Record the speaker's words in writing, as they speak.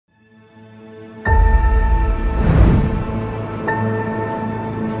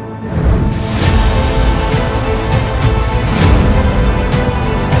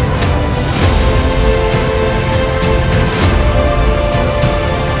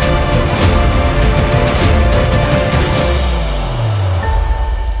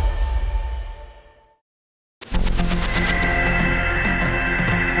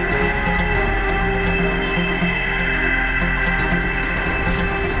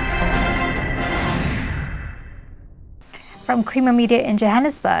From Creamer Media in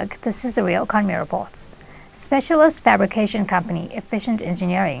Johannesburg, this is the Real Economy Report. Specialist fabrication company Efficient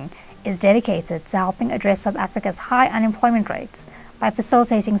Engineering is dedicated to helping address South Africa's high unemployment rate by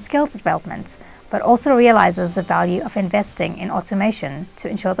facilitating skills development, but also realizes the value of investing in automation to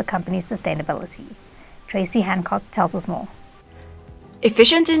ensure the company's sustainability. Tracy Hancock tells us more.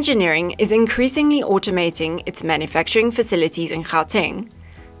 Efficient Engineering is increasingly automating its manufacturing facilities in Gauteng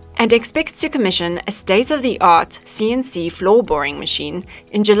and expects to commission a state-of-the-art CNC floor boring machine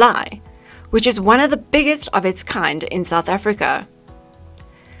in July, which is one of the biggest of its kind in South Africa.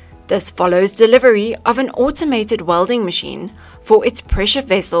 This follows delivery of an automated welding machine for its pressure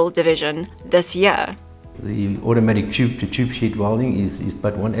vessel division this year. The automatic tube-to-tube sheet welding is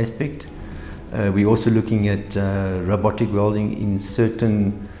but one aspect. We're also looking at robotic welding in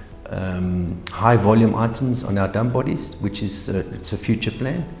certain high volume items on our dump bodies, which is it's a future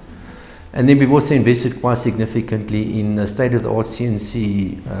plan. And then we've also invested quite significantly in a state-of-the-art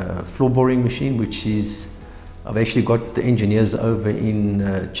CNC floor boring machine, which is, I've actually got the engineers over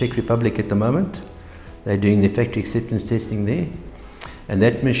in Czech Republic at the moment. They're doing the factory acceptance testing there. And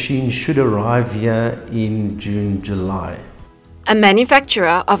that machine should arrive here in June, July. A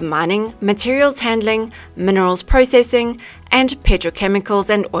manufacturer of mining, materials handling, minerals processing, and petrochemicals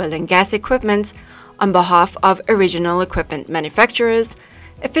and oil and gas equipment, on behalf of original equipment manufacturers,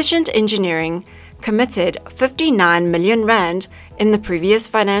 Efficient Engineering committed 59 million rand in the previous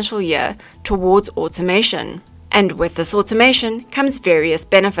financial year towards automation. And with this automation comes various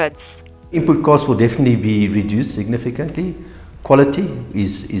benefits. Input costs will definitely be reduced significantly. Quality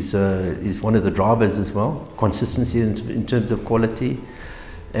is one of the drivers as well. Consistency in terms of quality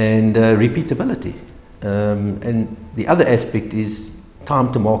and repeatability. And the other aspect is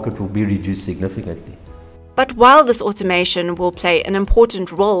time to market will be reduced significantly. But while this automation will play an important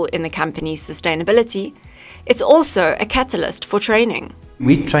role in the company's sustainability, it's also a catalyst for training.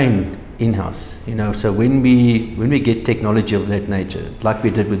 We train in-house, so when we get technology of that nature, like we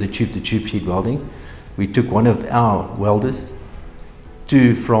did with the tube-to-tube sheet welding, we took one of our welders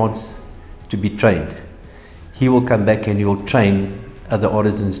to France to be trained. He will come back and he will train other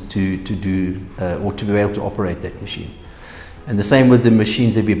artisans to do or to be able to operate that machine. And the same with the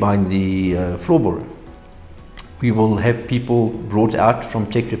machines that we buy in the floor borer. We will have people brought out from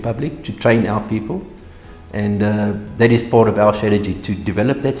Czech Republic to train our people, and that is part of our strategy to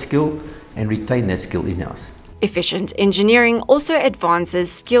develop that skill and retain that skill in-house. Efficient Engineering also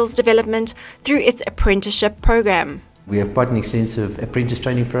advances skills development through its apprenticeship program. We have quite an extensive apprentice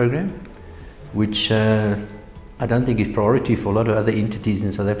training program, which I don't think is priority for a lot of other entities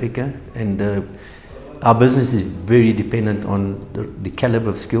in South Africa, and our business is very dependent on the caliber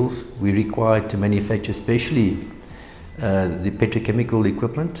of skills we require to manufacture, especially the petrochemical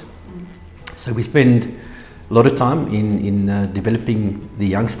equipment. So we spend a lot of time in developing the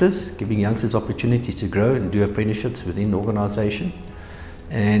youngsters, giving youngsters opportunities to grow and do apprenticeships within the organisation.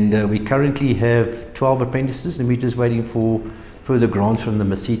 And we currently have 12 apprentices, and we're just waiting for further grants from the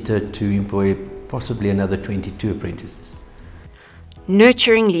Masita to employ possibly another 22 apprentices.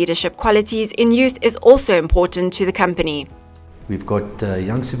 Nurturing leadership qualities in youth is also important to the company. We've got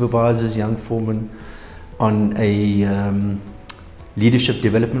young supervisors, young foremen on a leadership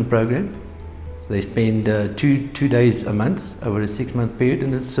development program. So they spend two days a month over a 6-month period,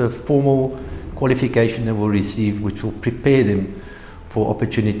 and it's a formal qualification they will receive, which will prepare them for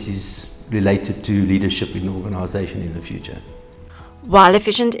opportunities related to leadership in the organisation in the future. While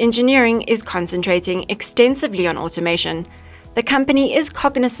Efficient Engineering is concentrating extensively on automation, the company is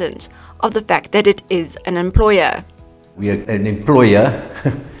cognizant of the fact that it is an employer. We are an employer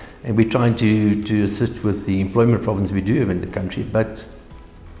and we're trying to assist with the employment problems we do have in the country, but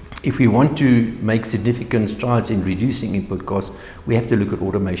if we want to make significant strides in reducing input costs, we have to look at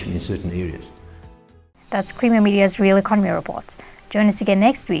automation in certain areas. That's Creamer Media's Real Economy Report. Join us again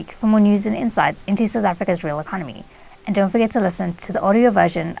next week for more news and insights into South Africa's real economy. And don't forget to listen to the audio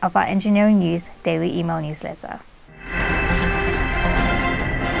version of our Engineering News daily email newsletter.